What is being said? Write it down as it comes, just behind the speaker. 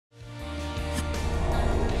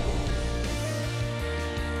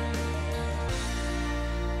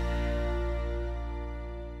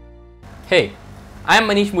Hey, I am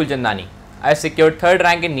Manish Mulchandani. I secured 3rd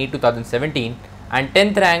rank in NEET 2017 and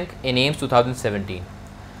 10th rank in AIIMS 2017.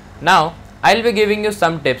 Now, I will be giving you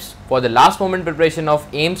some tips for the last moment preparation of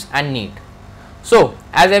AIIMS and NEET. So,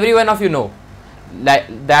 as every one of you know,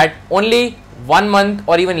 that only 1 month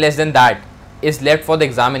or even less than that is left for the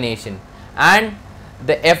examination, and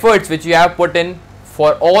the efforts which you have put in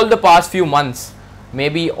for all the past few months,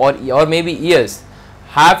 maybe or maybe years,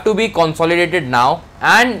 have to be consolidated now,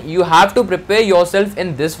 and you have to prepare yourself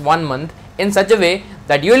in this 1 month in such a way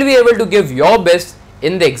that you will be able to give your best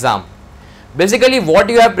in the exam. Basically, what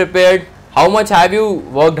you have prepared, how much have you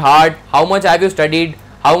worked hard, how much have you studied,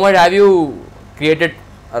 how much have you created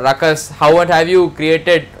ruckus, how much have you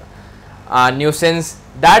created nuisance,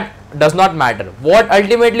 that does not matter. What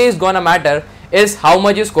ultimately is gonna matter is how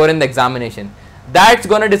much you score in the examination. That's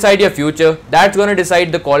gonna decide your future, that's gonna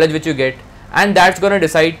decide the college which you get, and that's gonna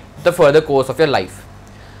decide the further course of your life.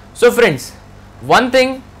 So friends, one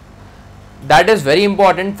thing that is very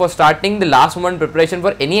important for starting the last moment preparation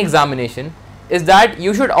for any examination is that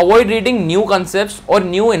you should avoid reading new concepts or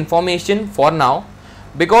new information for now,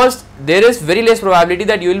 because there is very less probability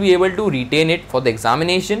that you will be able to retain it for the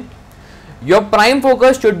examination. Your prime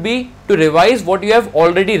focus should be to revise what you have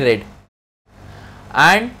already read,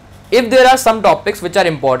 and if there are some topics which are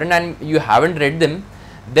important and you haven't read them,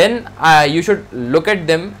 then you should look at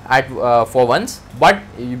them for once, but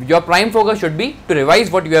your prime focus should be to revise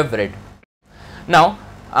what you have read. Now,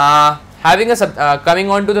 coming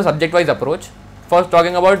on to the subject wise approach, first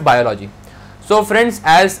talking about biology. So friends,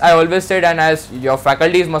 as I always said, and as your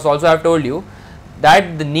faculties must also have told you,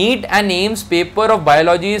 that the NEET and AIIMS paper of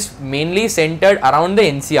biology is mainly centered around the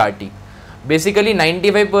NCERT. Basically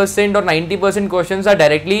 95% or 90% questions are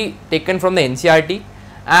directly taken from the NCERT,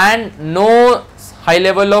 and no high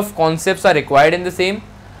level of concepts are required in the same.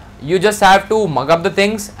 You just have to mug up the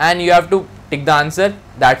things and you have to tick the answer,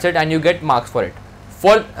 that's it, and you get marks for it.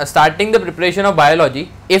 For starting the preparation of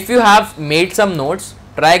biology, if you have made some notes,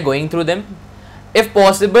 try going through them. If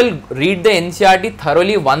possible, read the NCERT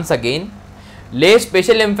thoroughly once again. Lay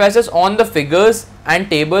special emphasis on the figures and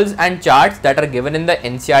tables and charts that are given in the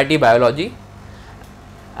NCERT biology,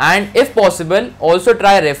 and if possible also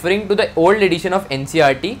try referring to the old edition of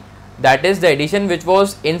NCERT, that is the edition which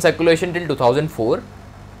was in circulation till 2004,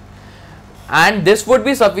 and this would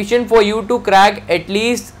be sufficient for you to crack at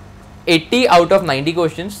least 80 out of 90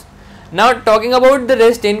 questions. Now, talking about the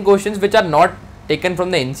rest 10 questions which are not taken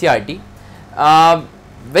from the NCERT,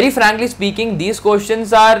 very frankly speaking, these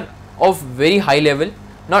questions are of very high level,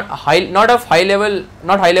 not high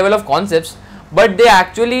level of concepts, but they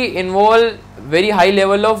actually involve very high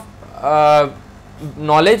level of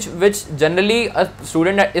knowledge which generally a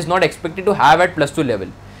student is not expected to have at +2 level.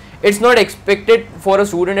 It's not expected for a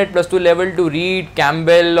student at +2 level to read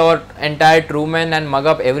Campbell or entire Truman and mug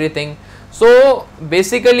up everything. So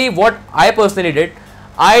basically what I personally did,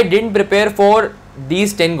 I didn't prepare for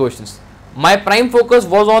these 10 questions. My prime focus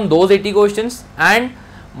was on those 80 questions, and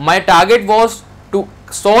my target was to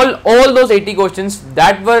solve all those 80 questions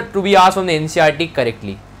that were to be asked from the NCERT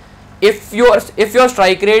correctly. If your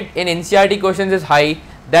strike rate in NCERT questions is high,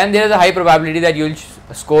 then there is a high probability that you will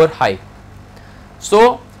score high.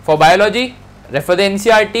 So for biology, refer the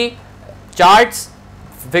NCERT. Charts,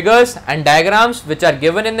 figures and diagrams which are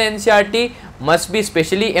given in the NCERT must be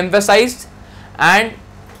specially emphasized, and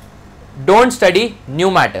don't study new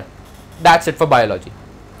matter. That's it for biology.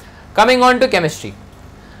 Coming on to chemistry.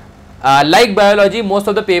 Like biology, most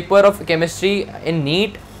of the paper of chemistry in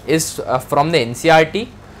NEET is from the NCERT.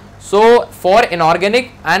 So for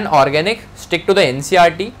inorganic and organic, stick to the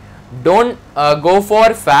NCERT. Don't go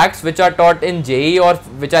for facts which are taught in JEE or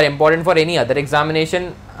which are important for any other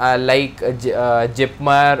examination like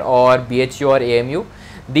JIPMER or BHU or AMU.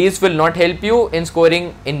 These will not help you in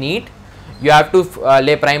scoring in NEET. You have to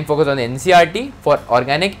lay prime focus on the NCERT for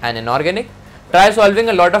organic and inorganic. Try solving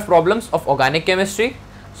a lot of problems of organic chemistry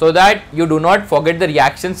so that you do not forget the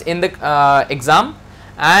reactions in the exam,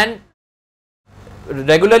 and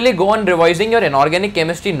regularly go on revising your inorganic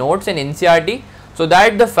chemistry notes in NCERT so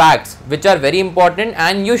that the facts which are very important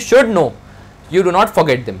and you should know, you do not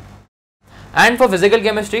forget them. And for physical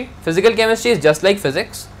chemistry is just like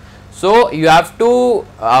physics. So you have to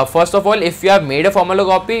first of all, if you have made a formula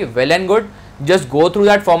copy, well and good, just go through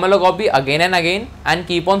that formula copy again and again and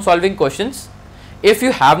keep on solving questions. If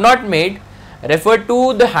you have not made, refer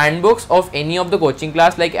to the handbooks of any of the coaching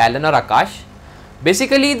class like Alan or Akash.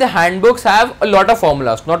 Basically the handbooks have a lot of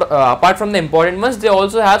formulas, not apart from the important ones, they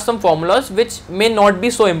also have some formulas which may not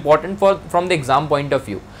be so important from the exam point of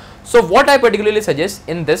view. So what I particularly suggest,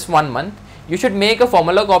 in this 1 month you should make a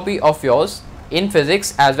formula copy of yours in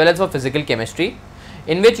physics as well as for physical chemistry,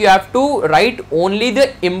 in which you have to write only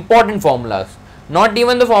the important formulas, not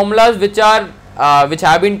even the formulas which are which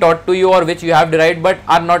have been taught to you or which you have derived but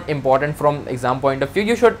are not important from exam point of view.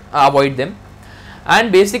 You should avoid them.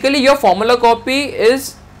 And basically your formula copy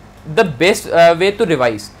is the best way to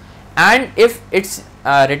revise, and if it's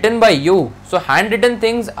written by you, so handwritten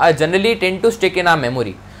things generally tend to stick in our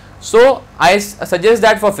memory. So I suggest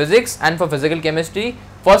that for physics and for physical chemistry,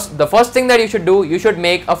 the first thing that you should do, you should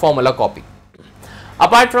make a formula copy.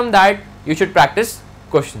 Apart from that, you should practice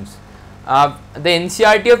questions. The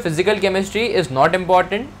NCERT of physical chemistry is not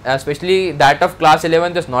important, especially that of class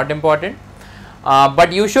 11th is not important,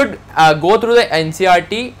 but you should go through the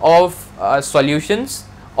NCERT of solutions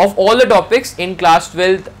of all the topics in class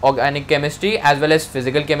 12th organic chemistry as well as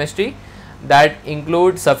physical chemistry. That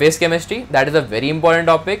includes surface chemistry, that is a very important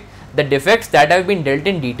topic. The defects that have been dealt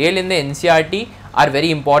in detail in the NCERT are very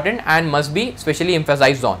important and must be specially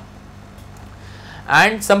emphasized on.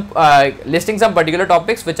 And some listing some particular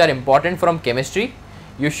topics which are important from chemistry.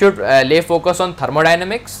 You should lay focus on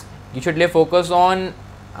thermodynamics, you should lay focus on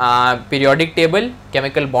periodic table,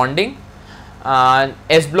 chemical bonding,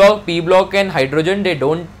 S block, P block and hydrogen. They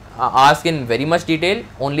don't ask in very much detail,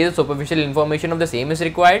 only the superficial information of the same is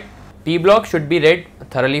required. P block should be read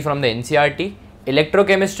thoroughly from the NCERT.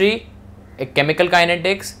 Electrochemistry, chemical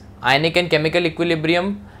kinetics, ionic and chemical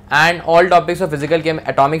equilibrium, and all topics of physical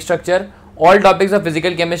atomic structure. All topics of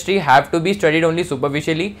physical chemistry have to be studied only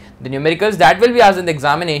superficially. The numericals that will be asked in the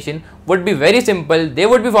examination would be very simple. They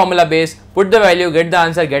would be formula based. Put the value, get the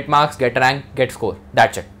answer, get marks, get rank, get score.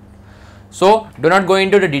 That's it. So do not go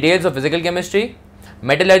into the details of physical chemistry.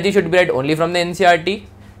 Metallurgy should be read only from the NCERT.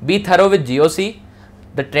 Be thorough with GOC.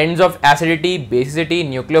 The trends of acidity, basicity,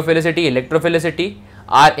 nucleophilicity, electrophilicity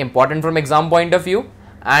are important from exam point of view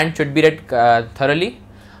and should be read thoroughly.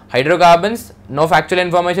 Hydrocarbons, no factual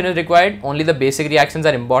information is required, only the basic reactions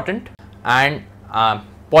are important. And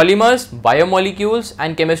polymers, biomolecules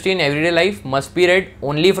and chemistry in everyday life must be read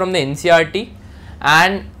only from the NCERT,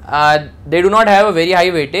 and they do not have a very high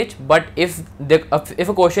weightage, but if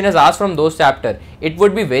a question is asked from those chapter, it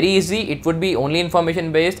would be very easy, it would be only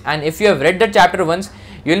information based, and if you have read that chapter once,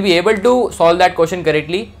 you will be able to solve that question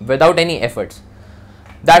correctly without any efforts.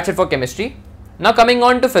 That's it for chemistry. Now coming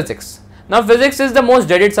on to physics. Now physics is the most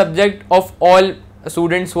dreaded subject of all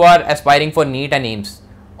students who are aspiring for NEET and AIIMS,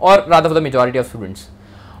 or rather for the majority of students.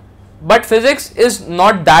 But physics is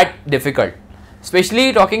not that difficult.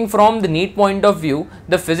 Especially talking from the NEET point of view,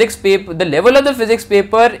 the physics paper, the level of the physics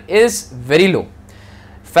paper is very low.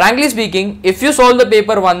 Frankly speaking, if you solve the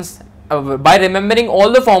paper once by remembering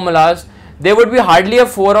all the formulas, there would be hardly a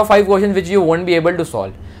 4 or 5 questions which you won't be able to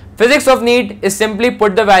solve. Physics of NEET is simply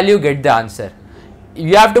put the value, get the answer.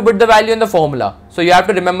 You have to put the value in the formula, so you have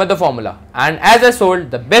to remember the formula. And as I told,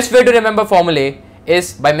 the best way to remember formulae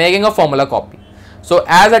is by making a formula copy. So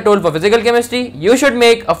as I told, for physical chemistry, you should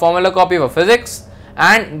make a formula copy for physics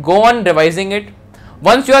and go on revising it.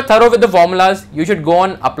 Once you are thorough with the formulas, you should go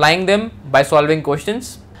on applying them by solving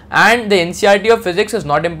questions. And the NCERT of physics is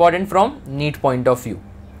not important from NEET point of view.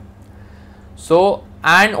 So,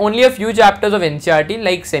 and only a few chapters of NCERT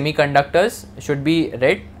like semiconductors should be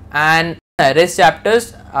read, and rest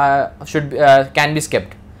chapters can be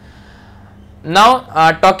skipped.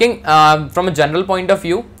 Now talking from a general point of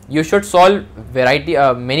view, you should solve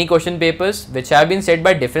many question papers which have been set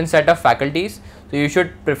by different set of faculties. So you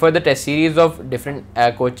should prefer the test series of different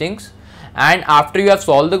coachings, and after you have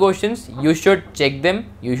solved the questions, you should check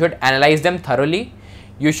them, you should analyze them thoroughly,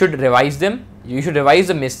 you should revise them, you should revise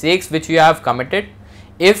the mistakes which you have committed.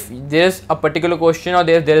 If there is a particular question or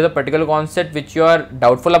there is a particular concept which you are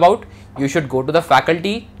doubtful about, you should go to the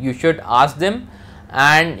faculty, you should ask them,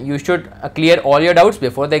 and you should clear all your doubts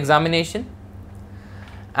before the examination.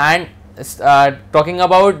 And talking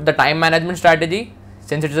about the time management strategy,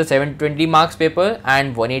 since it is a 720 marks paper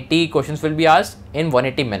and 180 questions will be asked in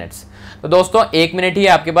 180 minutes. तो दोस्तों 1 minute ही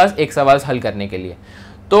आपके पास एक सवाल हल करने के लिए.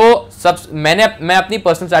 तो मैं अपनी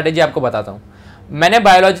पर्सनल स्ट्रैटेजी आपको बताता हूँ. मैंने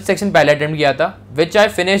बायोलॉजी सेक्शन पहले अटेम्प्ट किया था, विच I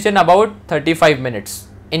finished in about 35 minutes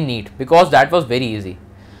in NEET, because that was very easy.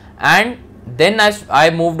 And then I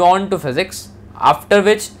moved on to physics, after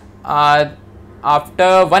which after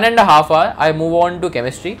 1.5 hours I move on to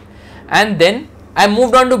chemistry, and then I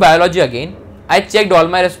moved on to biology again. I checked all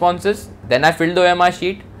my responses, then I filled the OMR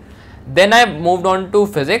sheet, then I moved on to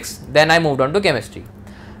physics, then I moved on to chemistry.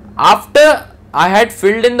 After I had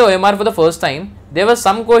filled in the OMR for the first time, there were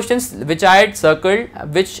some questions which I had circled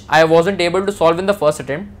which I wasn't able to solve in the first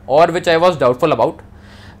attempt, or which I was doubtful about.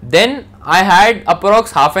 Then I had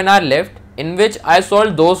approx half an hour left in which I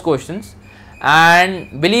solved those questions.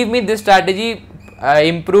 and believe me, this strategy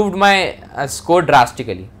improved my score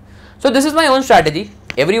drastically. So this is my own strategy.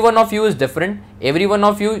 Every one of you is different. Every one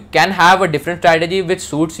of you can have a different strategy which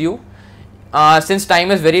suits you. Since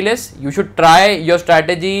time is very less, you should try your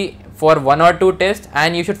strategy for 1 or 2 tests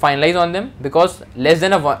and you should finalize on them, because less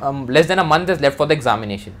than a month is left for the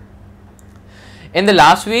examination. In the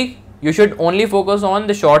last week, you should only focus on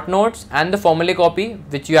the short notes and the formula copy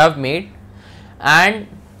which you have made, and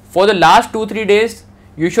for the last 2-3 days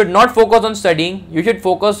you should not focus on studying. You should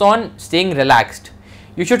focus on staying relaxed.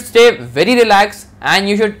 You should stay very relaxed and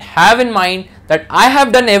you should have in mind that I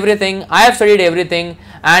have done everything, I have studied everything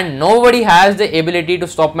and nobody has the ability to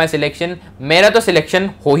stop my selection. मेरा तो selection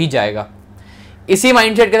हो ही जाएगा. इसी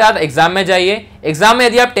mindset के साथ exam में जाइए. Exam में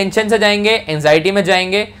यदि आप टेंशन से जाएंगे, एंजाइटी में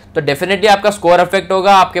जाएंगे, तो डेफिनेटली आपका स्कोर अफेक्ट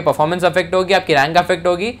होगा, आपके परफॉर्मेंस अफेक्ट होगी, आपकी रैंक अफेक्ट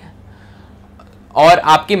होगी और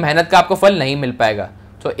आपकी मेहनत का आपको फल नहीं मिल पाएगा.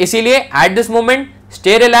 तो इसीलिए at this moment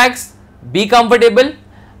stay relax, be comfortable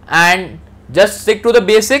and just stick to the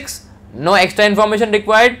basics. No extra information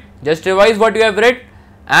required. Just revise what you have read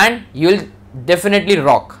and you will definitely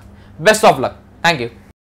rock. Best of luck. Thank you.